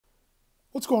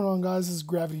What's going on, guys? This is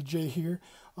Gravity J here.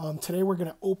 Today we're going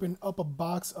to open up a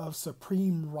box of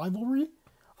Supreme Rivalry.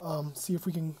 See if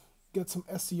we can get some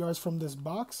SPRs from this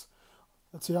box.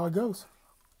 Let's see how it goes.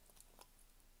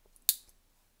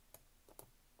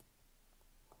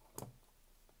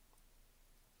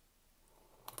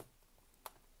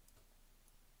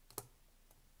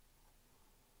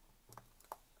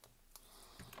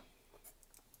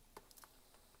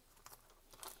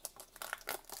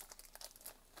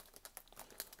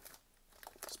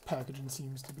 This packaging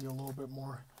seems to be a little bit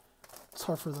more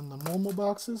tougher than the normal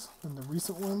boxes, than the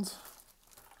recent ones.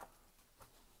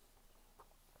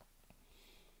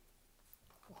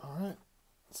 Alright,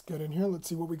 let's get in here. Let's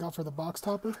see what we got for the box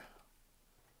topper.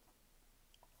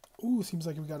 Ooh, seems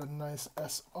like we got a nice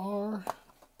SR. I'll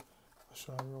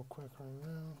show you real quick right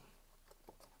now.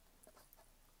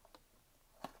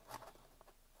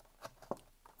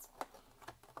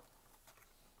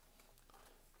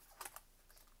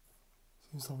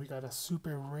 Seems like we got a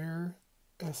super rare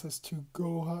SS2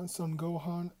 Gohan, Son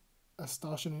Gohan,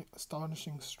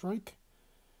 astonishing strike.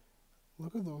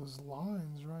 Look at those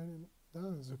lines, right?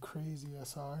 That is a crazy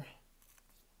SR.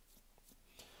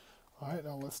 Alright,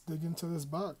 now let's dig into this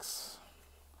box.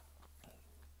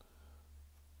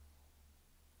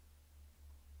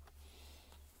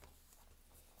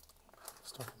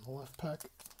 Start from the left pack.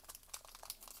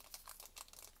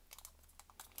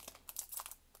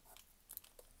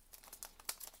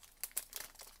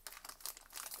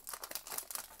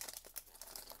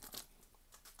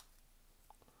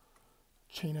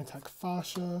 Chain Attack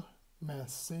Fascia,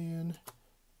 Mass Saiyan,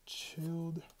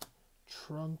 Chilled,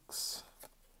 Trunks,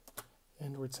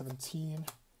 Android 17,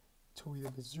 Toei the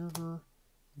Berserker,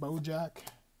 Bojack,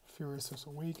 Furious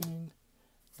Awakening,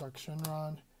 Dark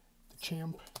Shenron, the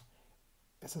Champ,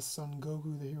 SS Son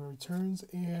Goku, the Hero Returns,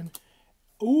 and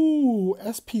ooh,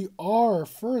 SPR,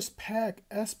 first pack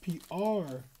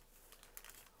SPR.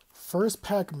 First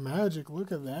pack magic,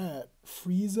 look at that.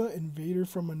 Frieza, Invader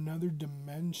from Another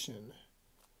Dimension.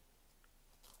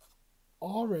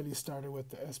 Already started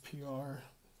with the SPR.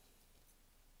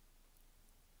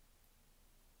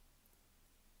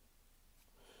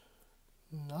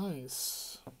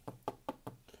 Nice.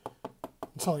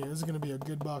 I'm telling you, this is going to be a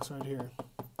good box right here.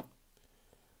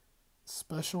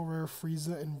 Special rare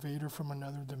Frieza Invader from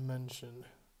Another Dimension.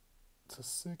 It's a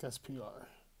sick SPR.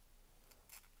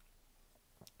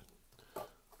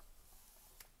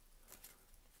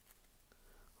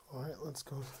 Alright, let's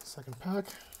go to the second pack.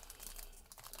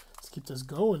 Let's keep this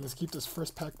going. Let's keep this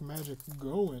first pack magic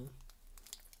going.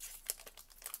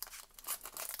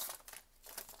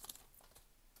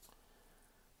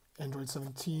 Android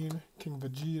 17, King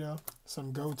Vegeta,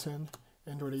 Son Goten,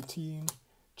 Android 18,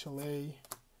 Chile,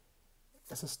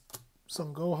 SS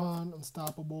Son Gohan,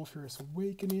 Unstoppable, Furious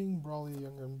Awakening, Broly,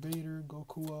 Young Invader,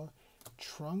 Gokua,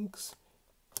 Trunks,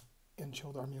 and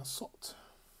Chilled Army Assault.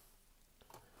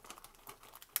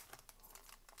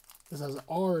 This has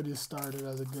already started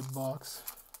as a good box.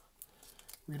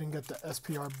 We didn't get the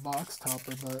SPR box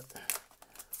topper, but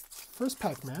first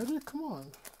pack magic? Come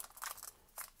on.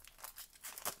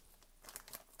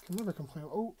 Can never complain.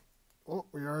 Oh,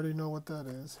 we already know what that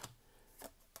is.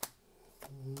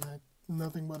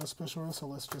 Nothing but a special rare, so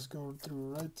let's just go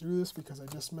right through this because I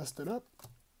just messed it up.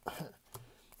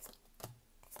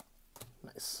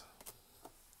 Nice.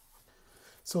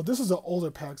 So this is an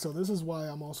older pack, so this is why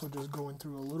I'm also just going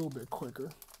through a little bit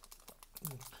quicker.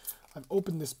 I've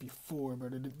opened this before,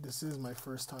 but this is my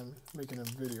first time making a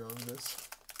video of this.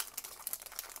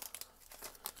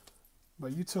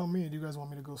 But you tell me, do you guys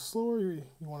want me to go slower or you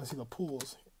want to see the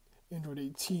pulls? Android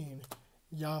 18,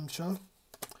 Yamcha,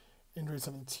 Android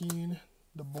 17,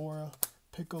 Deborah,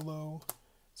 Piccolo,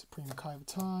 Supreme Kai of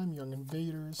Time, Young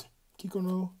Invaders,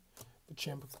 Kikono, the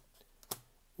Champ.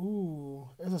 Ooh,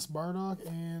 SS Bardock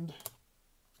and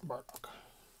Bardock.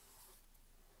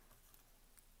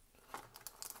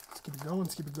 Let's keep it going,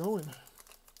 let's keep it going.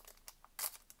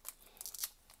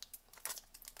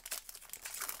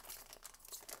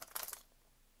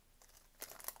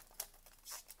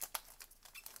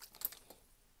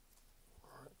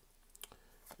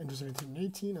 Android 17 and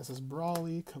 18, SS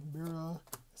Broly, Kabira,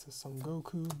 SS Son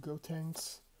Goku,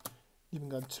 Gotenks, even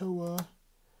got Toa,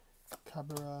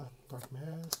 Kabira, Dark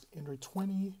Mask, Android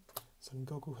 20, Son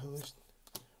Goku, Hellish,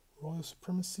 Royal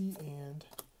Supremacy, and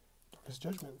Darkest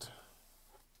Judgment.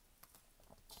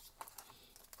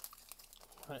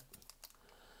 Alright.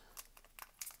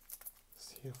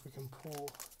 See if we can pull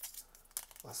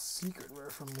a secret rare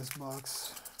from this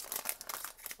box.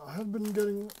 I have been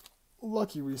getting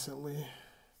lucky recently.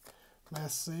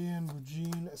 Mass Saiyan,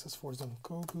 Rujin, SS4 Son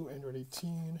Goku, Android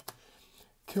 18,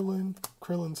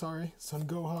 Krillin, sorry, Son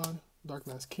Gohan, Dark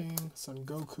Mask King, Son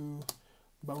Goku,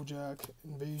 Bojack,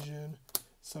 Invasion,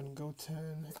 Son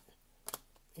Goten,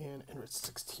 and Android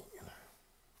 16.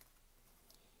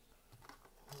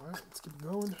 Alright, let's keep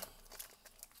going.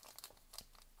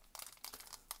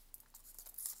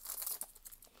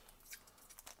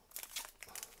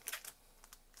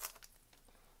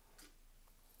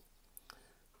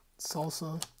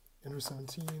 Salsa, Android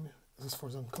 17, this is for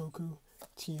Zankoku,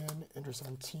 Tien, Android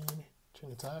 17,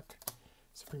 Chain Attack,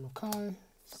 Supreme Kai,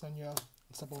 Sanya,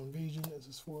 Unstoppable Invasion, this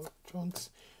is for Trunks,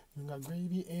 you got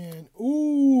Gravy, and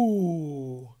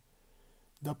ooh!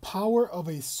 The power of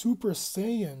a Super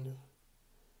Saiyan.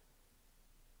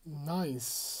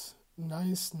 Nice.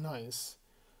 Nice, nice.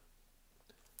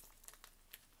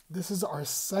 This is our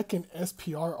second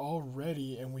SPR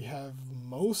already, and we have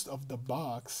most of the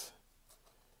box.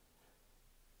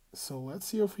 So let's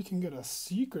see if we can get a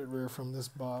secret rare from this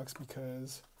box,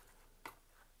 because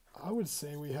I would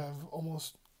say we have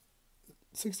almost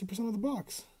 60% of the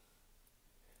box.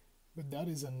 But that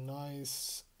is a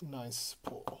nice, nice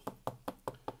pull.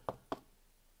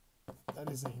 That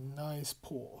is a nice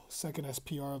pull. Second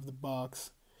SPR of the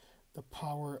box. The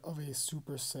power of a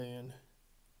Super Saiyan.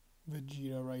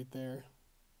 Vegeta right there.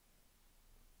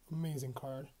 Amazing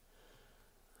card.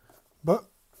 But,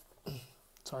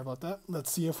 sorry about that.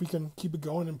 Let's see if we can keep it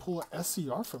going and pull a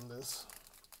SCR from this.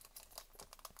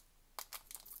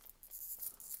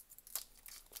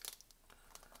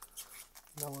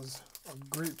 That was a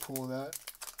great pull, that.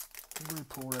 A great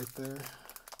pull right there.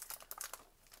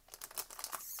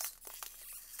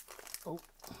 Oh.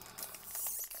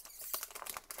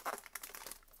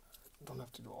 Don't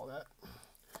have to do all that.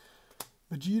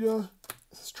 Vegeta,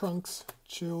 this is Trunks,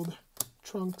 Chilled,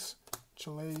 Trunks,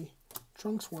 Chile,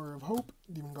 Trunks, Warrior of Hope,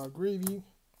 Demon God Gravy,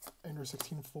 Ender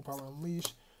 16, Full Power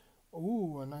Unleash.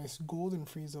 Ooh, a nice Golden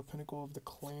Frieza, Pinnacle of the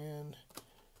Clan,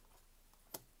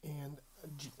 and a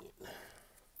Gene.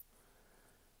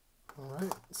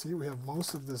 Alright, see, we have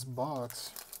most of this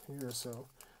box here, so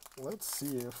let's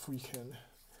see if we can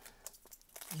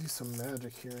use some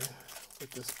magic here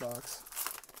with this box.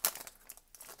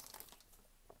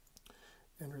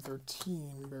 Ender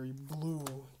 13, Berry Blue,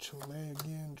 Chile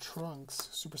again, Trunks,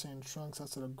 Super Saiyan Trunks,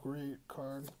 that's a great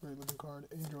card, great looking card.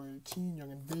 Android 18,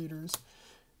 Young Invaders,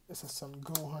 this is Son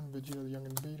Gohan, Vegeta the Young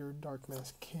Invader, Dark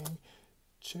Mask King,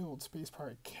 Chilled, Space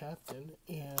Pirate Captain,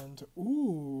 and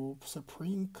ooh,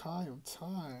 Supreme Kai of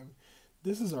Time.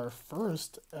 This is our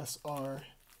first SR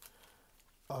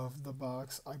of the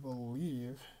box, I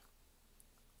believe.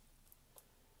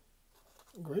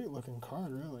 Great looking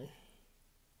card, really.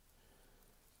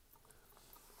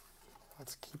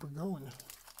 Let's keep it going.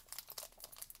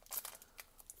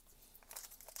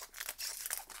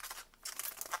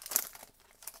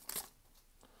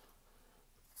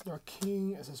 Dark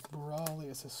King, SS Brawley,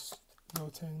 SS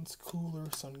Goten's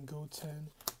Cooler, Son Goten,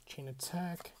 Chain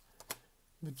Attack,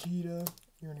 Vegeta,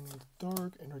 Yearning in the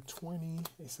Dark, Ender 20,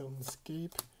 A Sudden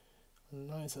Escape, a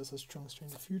nice SS Trunks Train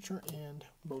the Future, and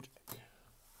Bojack.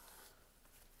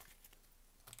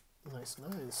 Nice,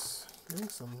 nice. Getting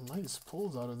some nice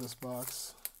pulls out of this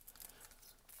box.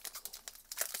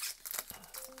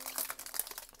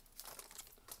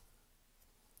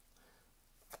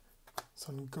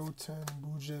 Son Goten,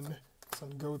 Bujin,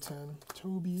 Son Goten,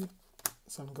 Toby,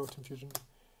 Son Goten Fusion.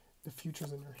 The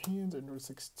Future's in your hands, Ender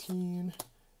 16,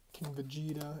 King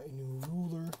Vegeta, a new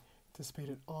ruler,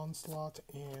 Anticipated Onslaught,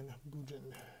 and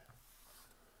Bujin.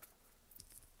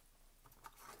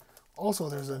 Also,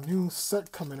 there's a new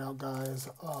set coming out, guys,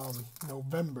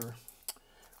 November.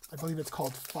 I believe it's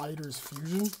called Fighters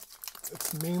Fusion.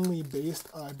 It's mainly based,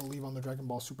 I believe, on the Dragon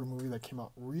Ball Super movie that came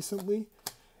out recently.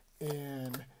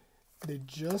 And they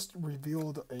just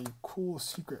revealed a cool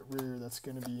secret rare that's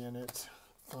going to be in it.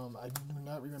 I do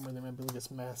not remember the name. I believe it's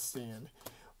Mass Saiyan.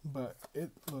 But it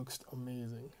looks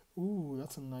amazing. Ooh,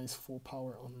 that's a nice Full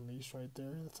Power Unleashed right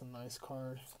there. That's a nice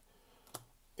card.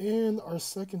 And our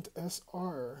second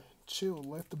SR, Chill,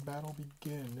 Let the Battle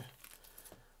Begin.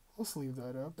 Let's leave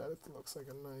that up. That looks like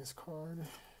a nice card.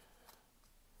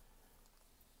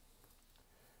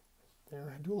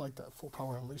 There, I do like that Full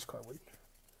Power Unleashed card. Wait.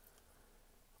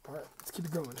 Alright, let's keep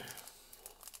it going.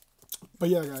 But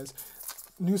yeah, guys,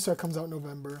 new set comes out in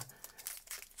November.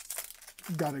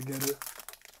 Gotta get it.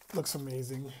 Looks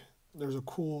amazing. There's a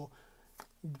cool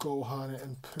Gohan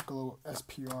and Piccolo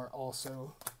SPR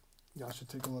also. Y'all should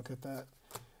take a look at that.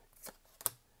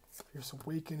 Fierce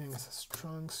Awakening, this is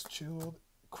Trunks, Chilled,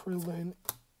 Krillin,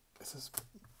 this is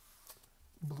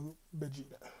Blue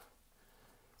Vegeta.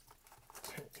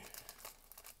 Okay.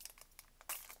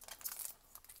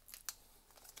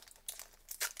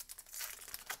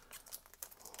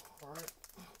 Alright.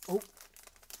 Oh,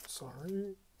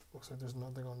 sorry. Looks like there's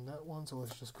nothing on that one, so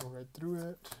let's just go right through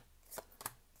it.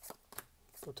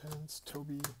 Potence,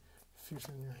 Toby,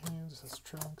 Future in your hands, this is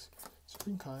Trunks,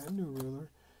 Supreme Kai, New Ruler,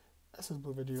 SS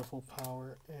Blue Vegeta Full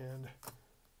Power, and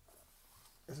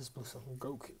SS Blue Sun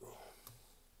Goku.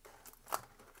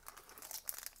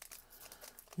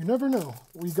 You never know.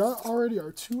 We got already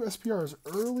our 2 SPRs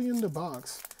early in the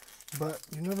box, but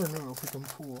you never know if we can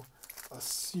pull a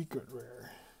secret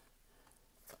rare.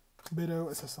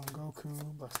 Bido, SS Sun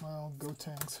Goku, Black Smile,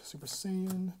 Gotenks, Super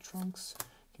Saiyan, Trunks,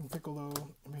 King Piccolo,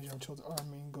 Invasion of Child's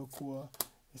Army, Goku,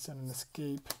 A Sudden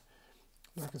Escape,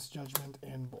 Darkest Judgment,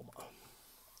 and Bulma.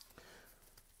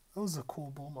 That was a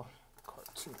cool Bulma card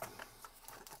too.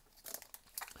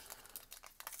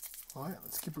 Alright,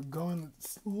 let's keep it going.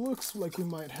 It looks like we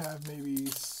might have maybe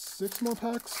 6 more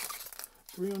packs,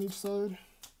 3 on each side.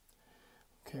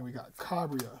 Okay, we got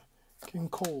Cabria, King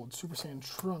Cold, Super Saiyan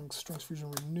Trunks, Trunks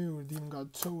Fusion Renewed, Demon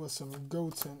God Toa, Sun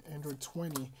Goten, Android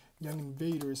 20, Young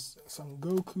Invaders, Son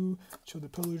Goku, Chill the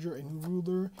Pillager, A New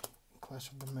Ruler, and Clash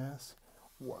of the Mass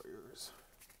Warriors.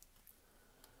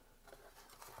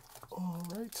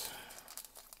 Alright.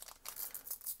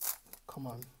 Come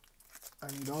on. I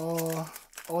need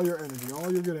all your energy,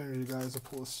 all your good energy, guys, to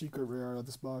pull a secret rare out of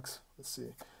this box. Let's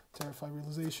see. Terrified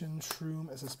Realization,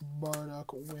 Shroom, SS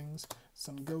Bardock, Wings,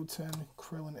 Son Goten,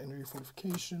 Krillin, Energy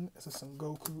Fortification, SS Son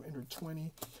Goku, Ender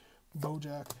 20,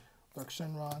 Bojack, Dark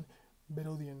Shenron,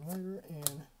 Biddle the Unwriter,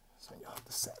 and Sanya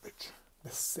the Savage.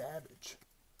 The Savage.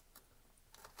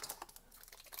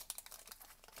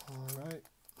 Alright.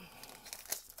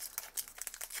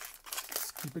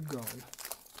 Let's keep it going.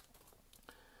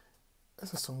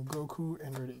 This is Son Goku,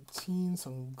 Android 18,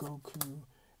 Son Goku,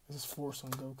 this is 4 Son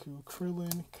Goku,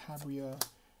 Krillin, Cabria,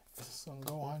 this is Son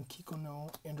Gohan,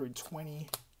 Kikono, Android 20,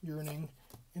 Yearning,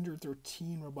 Android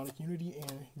 13, Robotic Unity,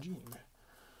 and Gene.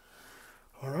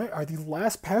 Alright, are the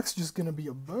last packs just going to be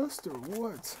a bust or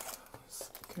what?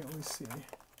 Can't really see.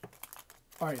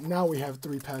 Alright, now we have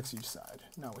 3 packs each side.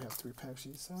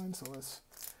 So let's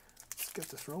get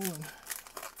this rolling.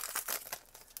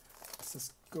 This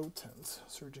is Gotenks,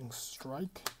 Surging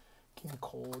Strike, King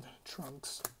Cold,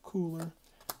 Trunks, Cooler,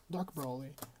 Doc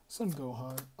Brawley, Son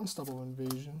Gohan, Unstoppable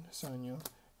Invasion, Sanya,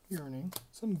 Yearning,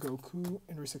 Son Goku,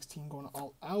 Android 16 going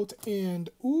all out, and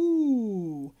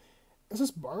ooh, this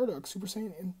is Bardock, Super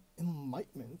Saiyan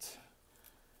Enlightenment.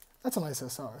 That's a nice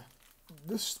SR.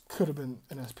 This could have been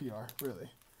an SPR,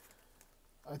 really.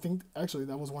 I think, actually,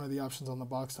 that was one of the options on the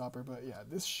box topper, but yeah,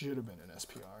 this should have been an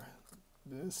SPR.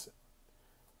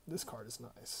 This card is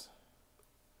nice.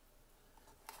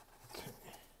 Okay.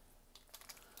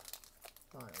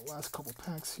 Alright, last couple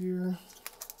packs here.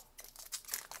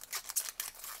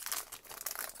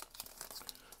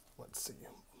 Let's see.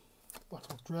 Black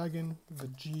Dragon,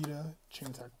 Vegeta, Chain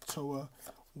Attack Toa,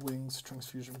 Wings, Trunks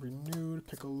Fusion Renewed,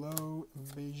 Piccolo,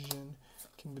 Invasion,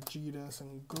 King Vegeta,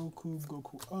 Son Goku,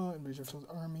 Goku, Invasion of Child's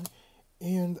Army,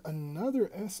 and another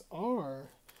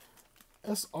SR.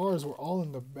 SRs were all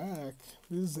in the back.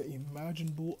 This is the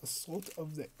Imaginable Assault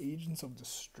of the Agents of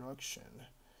Destruction.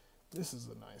 This is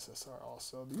a nice SR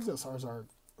also. These SRs are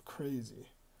crazy.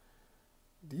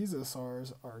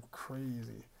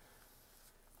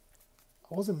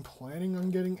 I wasn't planning on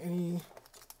getting any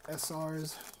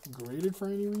SRs graded for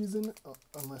any reason,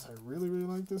 unless I really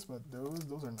like this, but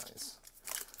those are nice.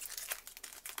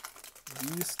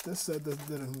 This set did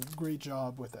a great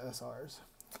job with the SRs.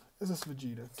 SS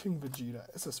Vegeta, King Vegeta,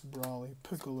 SS Brawley,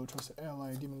 Piccolo, Trusted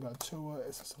Ally, Demon God Toa,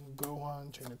 SS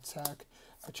Gohan, Chain Attack,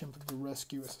 the Champ of the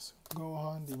Rescue, SS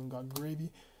Gohan, Demon God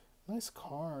Gravy. Nice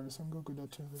card, Son Goku, the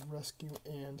Champ of the Rescue,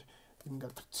 and Demon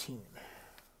God Poutine.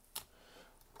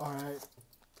 Alright,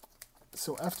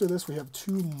 so after this we have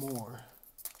 2 more.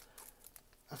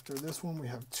 After this one we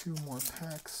have 2 more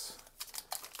packs.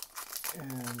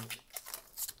 And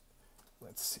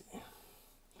let's see.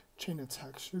 Chain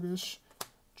Attack Shugish,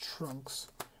 Trunks,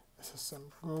 SS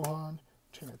Gohan,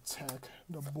 Chain Attack,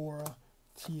 Dabora,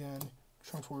 Tien,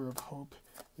 Trunks Warrior of Hope,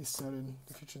 A Sudden,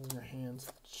 The Future's in Your Hands,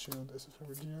 Shield, SS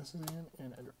Vegeta,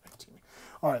 and Android 19.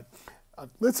 Alright,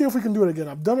 let's see if we can do it again.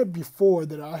 I've done it before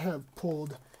that I have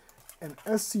pulled an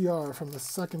SCR from the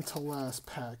second to last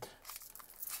pack.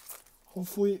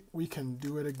 Hopefully we can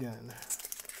do it again.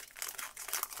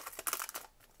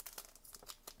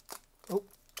 Oh,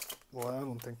 well, I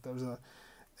don't think there's a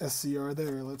SCR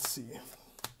there. Let's see.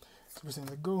 Super Saiyan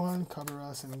the Gohan,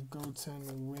 Kabaras, and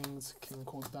Goten, Wings, King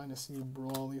Cold Dynasty,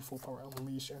 Brawley, Full Power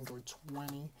Unleash, Android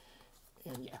 20.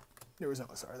 And yeah, there was no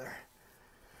SR there.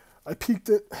 I peeked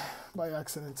it by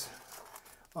accident.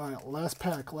 Alright, last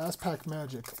pack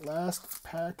magic.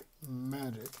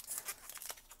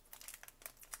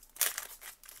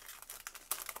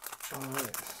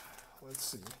 Alright, let's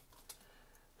see.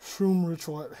 Shroom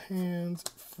Ritual at hand,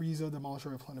 Frieza,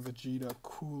 Demolisher, Planet Vegeta,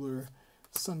 Cooler,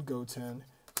 Sun Goten,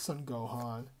 Sun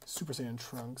Gohan, Super Saiyan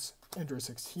Trunks, Android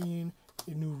 16,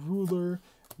 a new ruler,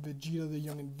 Vegeta the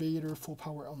Young Invader, Full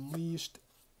Power Unleashed,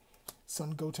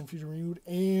 Sun Goten Future Renewed,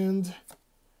 and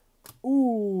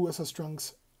ooh, SS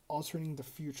Trunks Altering the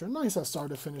Future. Nice SR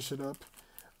to finish it up.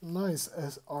 Nice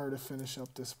SR to finish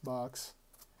up this box.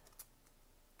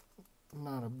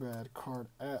 Not a bad card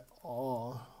at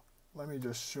all. Let me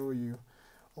just show you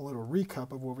a little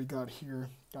recap of what we got here.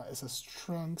 Got SS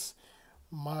Trunks,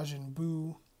 Majin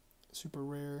Buu, super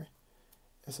rare,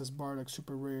 SS Bardock,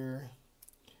 super rare,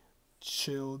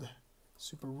 Chilled,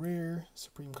 super rare,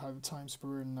 Supreme Kai of Time, super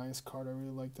rare, nice card, I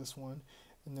really like this one.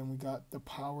 And then we got the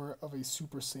Power of a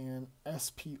Super Saiyan,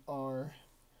 SPR,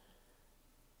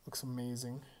 looks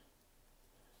amazing.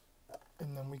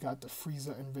 And then we got the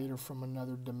Frieza Invader from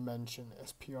Another Dimension,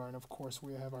 SPR, and of course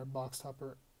we have our box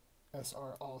topper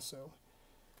SR also.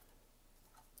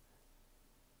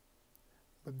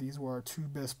 But these were our two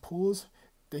best pulls.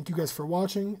 Thank you guys for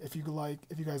watching. If you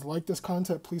guys like this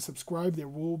content, please subscribe. There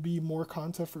will be more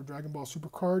content for Dragon Ball Super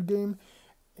Card Game.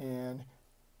 And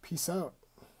peace out.